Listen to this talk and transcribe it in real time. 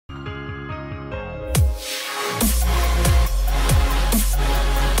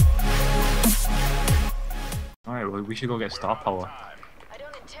we should go get star power.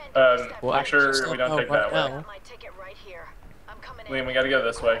 Make sure we don't take that way. Liam, we gotta go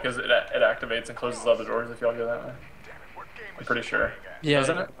this way because it activates and closes all the doors if y'all go that way. I'm pretty sure. Yeah,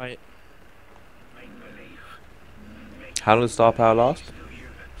 isn't it? Right. How long does star power last?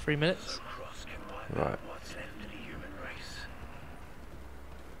 3 minutes. Right.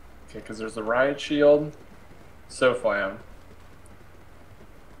 Okay, because there's the riot shield, SoFlam,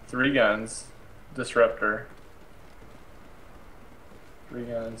 3 guns, disruptor. 3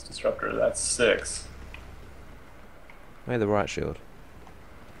 guns, disruptor. That's 6. Maybe the right shield.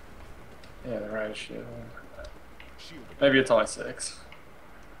 Yeah, the riot shield. Maybe it's only 6.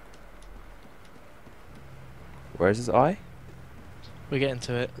 Where's his eye? We're getting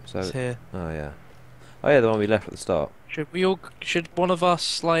to it. So, it's here. Oh yeah. Oh yeah, the one we left at the start. Should one of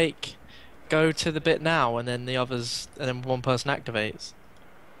us like go to the bit now and then the others and then one person activates?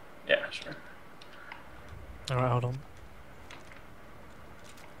 Yeah, sure. Alright, hold on.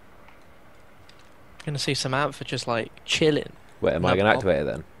 Gonna see Samantha just like chilling. Wait, am I gonna activate it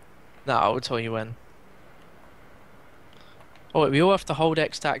then? No, I will tell you when. Oh wait, we all have to hold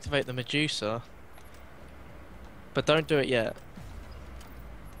X to activate the Medusa. But don't do it yet.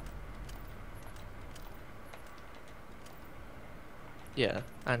 Yeah,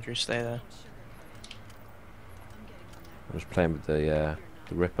 Andrew, stay there. I'm just playing with the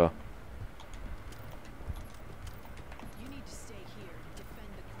Ripper.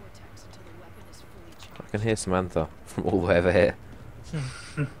 I can hear Samantha from all the way over here.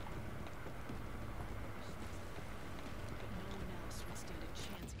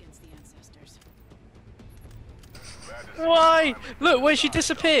 Why? Look, where'd she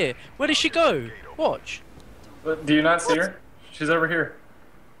disappear? Where did she go? Watch. But do you not see her? She's over here.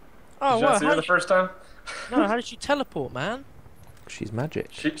 Oh, Did you not see her the first time? No, how did she teleport, man? She's magic.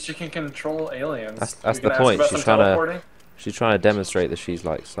 She can control aliens. That's the point. She's trying to demonstrate that she's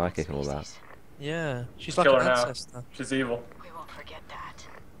like psychic and all that. Yeah, she's like Kill an her now. ancestor. She's evil. We won't forget that.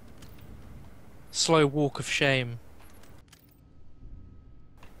 Slow walk of shame.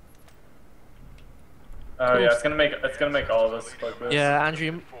 Oh yeah, it's gonna make all of us like this. Yeah,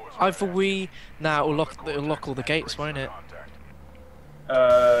 Andrew. Either we it'll lock all the gates, won't it?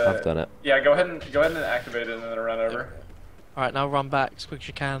 I've done it. Yeah, go ahead and activate it and then run over. All right, now run back as quick as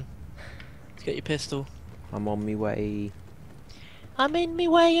you can. Let's get your pistol. I'm on me way. I'm in me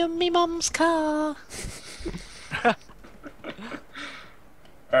way in me mum's car.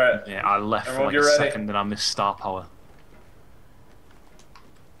 Alright. Yeah, I left for like a second and I missed star power.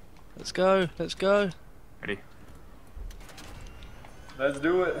 Let's go, let's go. Ready? Let's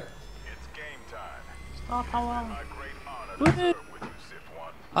do it. It's game time. Star power. Woohoo!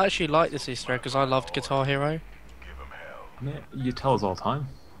 I actually like this Easter egg because I loved Guitar Hero. Yeah, you tell us all the time.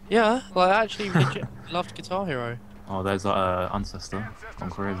 Yeah, like I actually legit loved Guitar Hero. Oh, there's that ancestor. Gone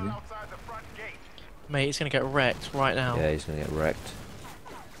crazy. Mate, he's gonna get wrecked right now. Yeah, he's gonna get wrecked.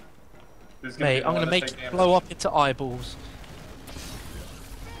 Mate, I'm gonna make it blow up into eyeballs.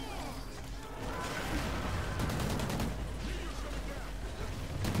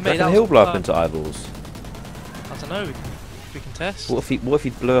 Mate, he'll blow up into eyeballs. I don't know. We can test. What if he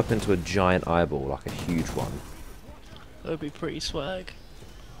blew up into a giant eyeball, like a huge one? That would be pretty swag.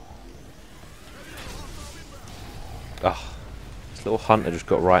 Oh, this little hunter just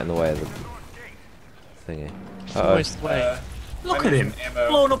got right in the way of the thingy. Always the way. Look at him,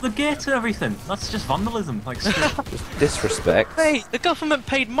 blowing up the gate and everything. That's just vandalism, like just disrespect. Hey, the government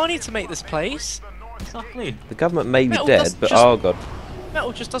paid money to make this place. Exactly. The government may be Metal dead, but oh god.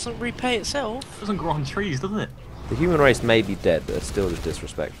 Metal just doesn't repay itself. It doesn't grow on trees, does it? The human race may be dead, but it's still just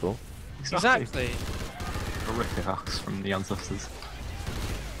disrespectful. Exactly. Horrific acts from the ancestors.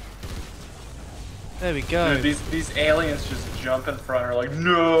 There we go. Dude, these aliens just jump in front and are like,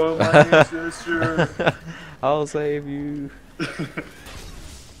 no, my ancestor. I'll save you.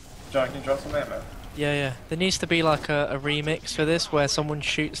 John, can you drop some ammo? Yeah. There needs to be like a remix for this where someone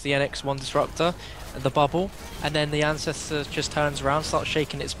shoots the NX1 disruptor at the bubble, and then the ancestor just turns around, starts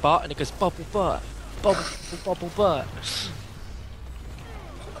shaking its butt, and it goes bubble butt, bubble butt.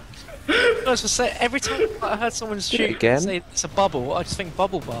 I was just saying, every time I heard someone shoot and say it's a bubble, I just think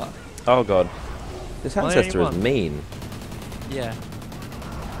bubble butt. Oh god. This ancestor is mean. Yeah.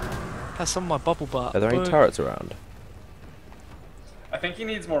 That's some of my bubble butt. Are there any turrets around? I think he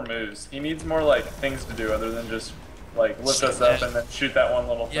needs more moves. He needs more like things to do other than just like lift us up and then shoot that one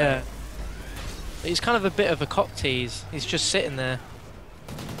little thing. Yeah. He's kind of a bit of a cock tease. He's just sitting there.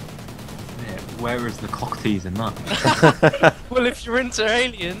 Yeah, where is the cock tease in that? Well, if you're into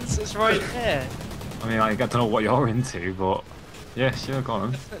aliens, it's right there. I mean, I don't know what you're into, but Yeah, sure, go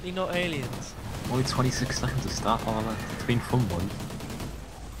on. Definitely not aliens. Only 26 seconds to start all that. It's been fun, boys.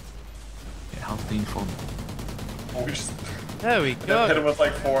 It has been fun. Oh, we just There we hit go. him with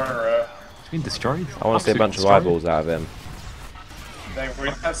like 4 in a row. It's been destroyed. I want to see a bunch of Absolutely eyeballs out of him. Dang, we're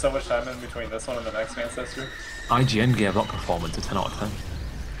gonna have so much time in between this one and the next Ancestor. IGN gave that performance a 10 out of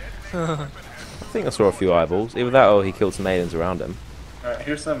 10. I think I saw a few eyeballs. Either that or he killed some aliens around him. Alright,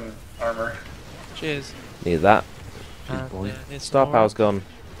 here's some armor. Cheers. Need that. boy. It's Star more. power's gone.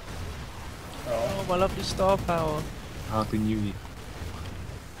 Oh, my lovely star power. Happy New Year.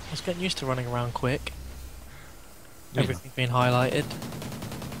 I was getting used to running around quick. Yeah. Everything being highlighted.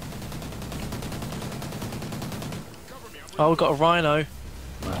 Oh, we've got a rhino.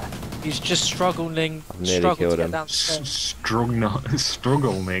 He's just struggling. I've nearly struggling killed to him. get down the stairs.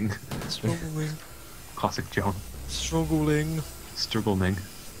 Struggling. Struggling. Classic John. Struggling. Struggling.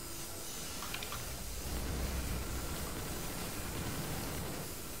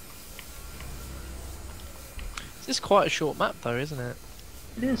 This is quite a short map though, isn't it?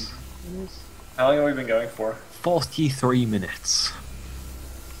 It is. It is. How long have we been going for? 43 minutes.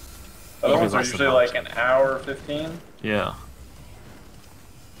 Other Even ones are less than usually that. like an hour 15. Yeah.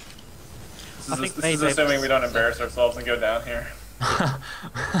 I think This is Mayday assuming was- we don't embarrass ourselves and go down here.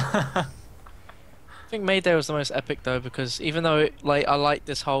 I think Mayday was the most epic though, because even though I like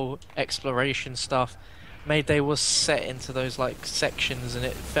this whole exploration stuff, Mayday was set into those like sections, and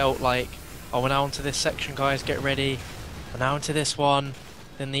it felt like, oh, we're now onto this section, guys, get ready. We're now into this one.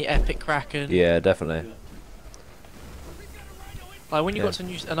 Then the epic Kraken. Yeah, definitely. Like when you Yeah. got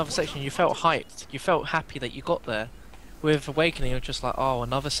to another section, you felt hyped. You felt happy that you got there. With Awakening, you're just like, oh,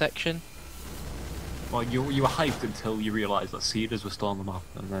 another section. Well, you were hyped until you realised that Cedars were still on the map,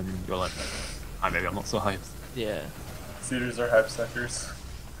 and then you're like, maybe I'm not so hyped. Yeah. Cedars are hype suckers.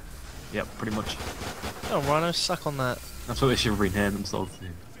 Yep, pretty much. Oh, Rhino, suck on that. That's what they should rename themselves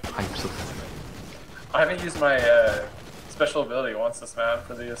to. Hype stuff. I haven't used my special ability once this map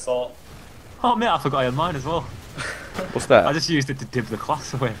for the assault. Oh mate, I forgot I had mine as well. What's that? I just used it to dib the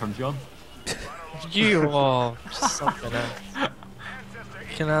class away from John. You are something else.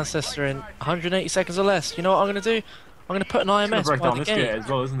 Can Ancestor in 180 seconds or less. You know what I'm going to do? I'm going to put an He's gonna IMS break by down the this gate gate. as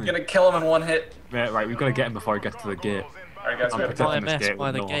well, isn't he? Gonna kill him in one hit. Mate, right, we've got to get him before he gets to the gate. Alright guys, we I'm have to protecting this IMS gate by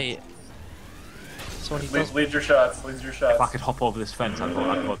with the no gate. So when he does... lead your shots, lead your shots. If I could hop over this fence, I'd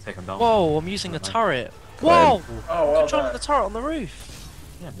go take him down. Whoa, I'm using a turret. Well, Whoa! Oh, well Controlling done. the turret on the roof.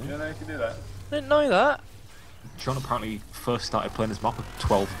 Yeah, You man. didn't know you could do that. I didn't know that. John apparently first started playing this map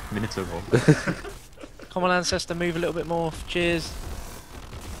 12 minutes ago. Come on, Ancestor, move a little bit more. Cheers.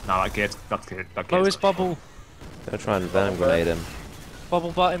 Nah, that gate's good. That Blow his gate's bubble. Gonna try and venom grenade him.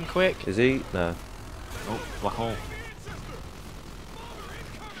 Bubble butt him quick. Is he? No. Oh, black hole.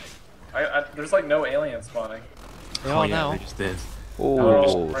 There's like no aliens spawning. They Oh are yeah, now. they just did.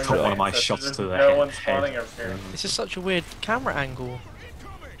 Oh, Right took now, one of my Ancestor, shots there's to the no head. one spawning over here. This is such a weird camera angle.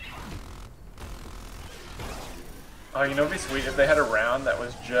 Oh, you know what'd be sweet if they had a round that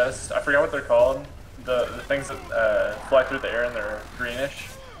was just, I forgot what they're called, the things that fly through the air and they're greenish.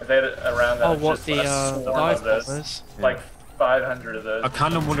 If they had a round that Oh, was what just the a swarm dive of those, bombers? like 500 of those. I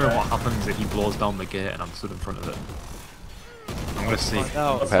kind of wondering what happens if he blows down the gate and I'm stood in front of it. I'm gonna see. Find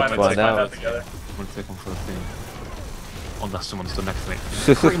out. Let's Have to find find out. that together. I'm gonna take one for the thing. Unless someone stood next to me.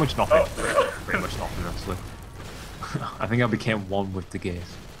 Pretty much nothing. Oh. Pretty much nothing, actually. I think I became one with the gate.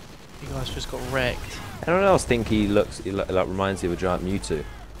 You guys just got wrecked. Anyone else think he like reminds you of a giant Mewtwo?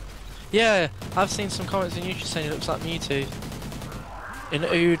 Yeah, I've seen some comments on YouTube saying he looks like Mewtwo. An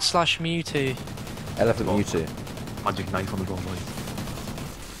Ood slash Mewtwo. Elephant Oh. Mewtwo. Magic knife on the goal line.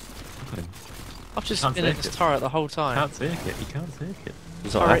 Look at him. I've just Can't been in take this it. turret the whole time. Can't take it. He can't take it.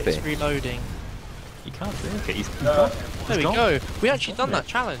 He's not Turret is happy. reloading. He can't take it. He's No. gone. There we gone. go. We actually done Yeah. that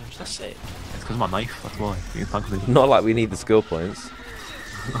challenge. That's it. It's because of my knife, that's why. You can thank me. Not like we need the skill points.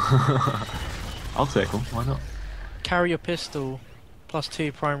 I'll take them, why not? Carry your pistol, plus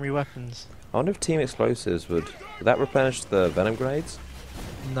 2 primary weapons. I wonder if Team Explosives would that replenish the venom grenades?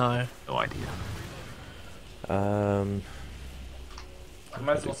 No. No idea. I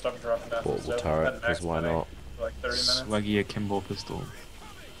might as well stop dropping down. Portable turret, because why not? For like 30 minutes. Swaggy akimbo pistol.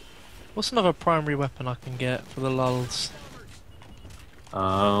 What's another primary weapon I can get for the lulls?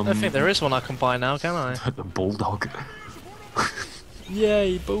 I I think there is one I can buy now, can I? The bulldog.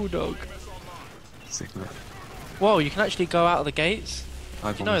 Yay, bulldog. Sick, mate. Whoa, you can actually go out of the gates?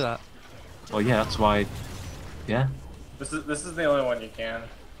 I've Did you know always- that? Well, yeah, that's why. Yeah. This is the only one you can.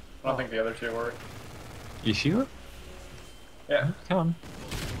 I don't Oh. think the other two work. You sure? Yeah. Come on.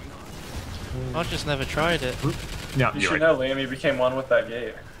 I've just never tried it. Yeah, You you're should right. know, Liam, you became one with that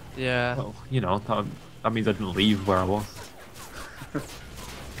gate. Yeah. Well, you know, that means I didn't leave where I was.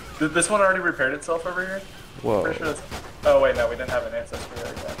 Did this one already repaired itself over here? Whoa. Pretty sure oh wait, no, we didn't have an ancestor there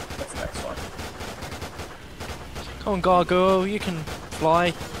yet. That's the next one. Come on, Gargoyle, you can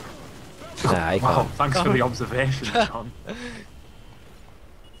fly. Nah, you Wow, can't. thanks for the observation, John.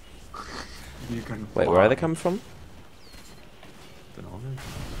 You can Wait, where are they coming from? Don't know.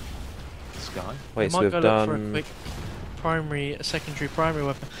 Sky. Wait, You so might we've go look for a done... quick secondary primary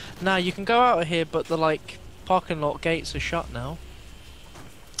weapon. Nah, you can go out of here, but the like parking lot gates are shut now.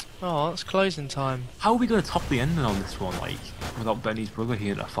 Oh, it's closing time. How are we going to top the ending on this one, like, without Benny's brother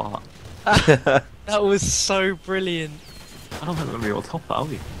hearing a fart? That was so brilliant. I don't think we're going to be able to top that, are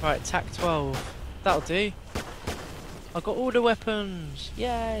we? Right, TAC 12. That'll do. I got all the weapons.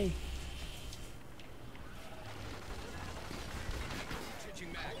 Yay!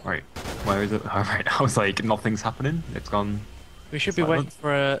 Right, where is it? Alright, I was like, nothing's happening. It's gone We should be silent. waiting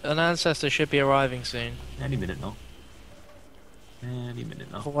for an ancestor. Should be arriving soon. Any minute now. Any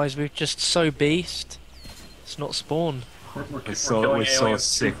minute now. Otherwise, we're just so beast. It's not spawned. We're so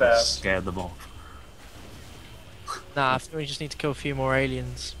sick of scared them off. Nah, I think we just need to kill a few more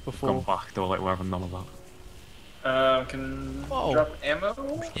aliens Gone before. back, they were like, we're having none of that. Can Whoa. drop ammo?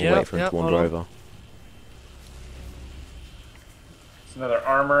 We'll Yep, wait for him yep, to wander hold on. over. It's another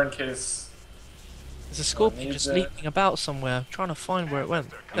armor in case. There's a scorpion needs just it. leaping about somewhere. I'm trying to find where it went.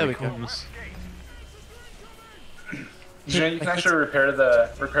 There we go. Comes. You know, you can actually repair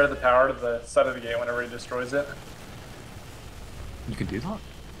the power to the side of the gate whenever he destroys it. You can do that?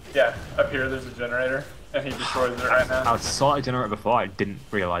 Yeah, up here there's a generator, and he destroys it right now. I saw a generator before, I didn't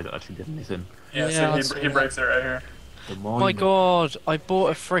realise it actually did anything. Yeah, Yeah, I so saw he that. breaks it right here. The Oh my monument. god, I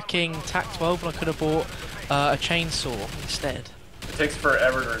bought a freaking TAC 12 and I could have bought a chainsaw instead. It takes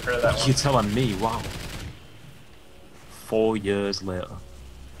forever to repair that You're one. telling me, wow. 4 years later.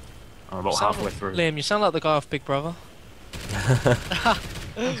 I'm about Sound halfway like- through. Liam, you sound like the guy off Big Brother.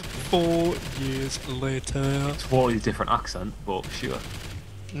 4 years later. Totally different accent, but sure.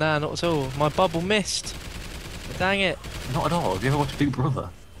 Nah, not at all. My bubble missed. Dang it. Not at all. Have you ever watched Big Brother?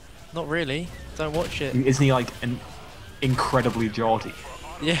 Not really. Don't watch it. Isn't he like an incredibly Geordie?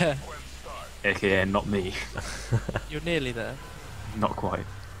 Yeah, AKA not me. you're nearly there. Not quite.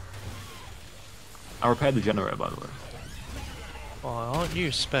 I repaired the generator, by the way. Oh, aren't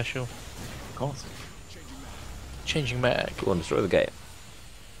you special? Of course. Changing mag. Go on, destroy the gate.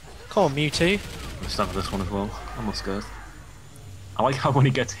 Come on, Mewtwo. I'm standing this one as well. I'm not scared. I like how when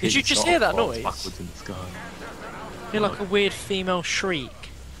he gets hit, Did you he just sort hear of that floats noise? backwards in the sky. You're like a weird female shriek.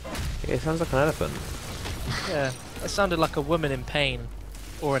 Yeah, it sounds like an elephant. Yeah, that sounded like a woman in pain.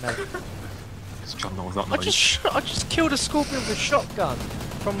 Or an elephant. Just John knows that I noise. just killed a scorpion with a shotgun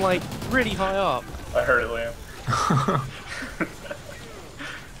from like really high up. I heard it, Liam.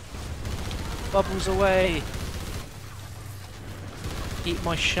 Bubbles away. Eat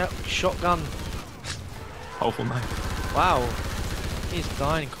my shotgun. Powerful man. Wow, he's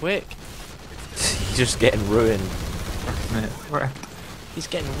dying quick. He's just getting ruined. He's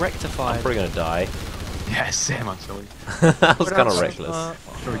getting I'm rectified. probably gonna die. Yeah, same actually. That was kind of reckless.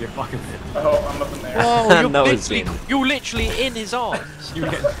 Shall we get back in it? Oh, I'm up in there. Whoa, No, it's you're literally in his arms. You,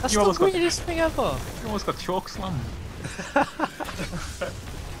 That's you, the almost got, weirdest thing ever. you almost got choke slammed.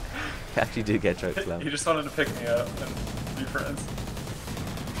 Actually do get choke He slammed. just wanted to pick me up and be friends.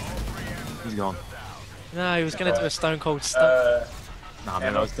 He's gone. No, he was gonna do a stone cold stun. Nah,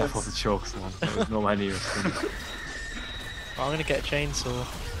 man, that was definitely the choke slam. There was no any of it. Oh, I'm gonna get a chainsaw.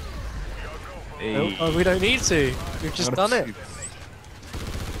 Hey. Oh, we don't need to. We've just done it.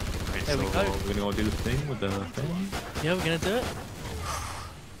 Right, There we so go. we're gonna go do the thing with the thing. Yeah, we're gonna do it.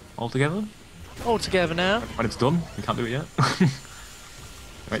 All together? All together now. When it's done, we can't do it yet.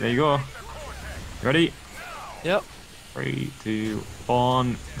 Right, there you go. Ready? Yep. 3, 2,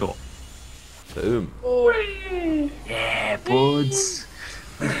 1, go. Boom. Yeah, buds.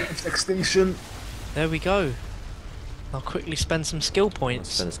 Extinction. There we go. I'll quickly spend some skill Let's points.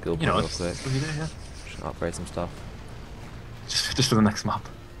 spend a skill You point know, real it's, quick. yeah. Just upgrade some stuff. Just for the next map.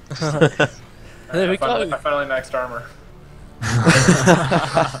 There we I go. finally maxed armor.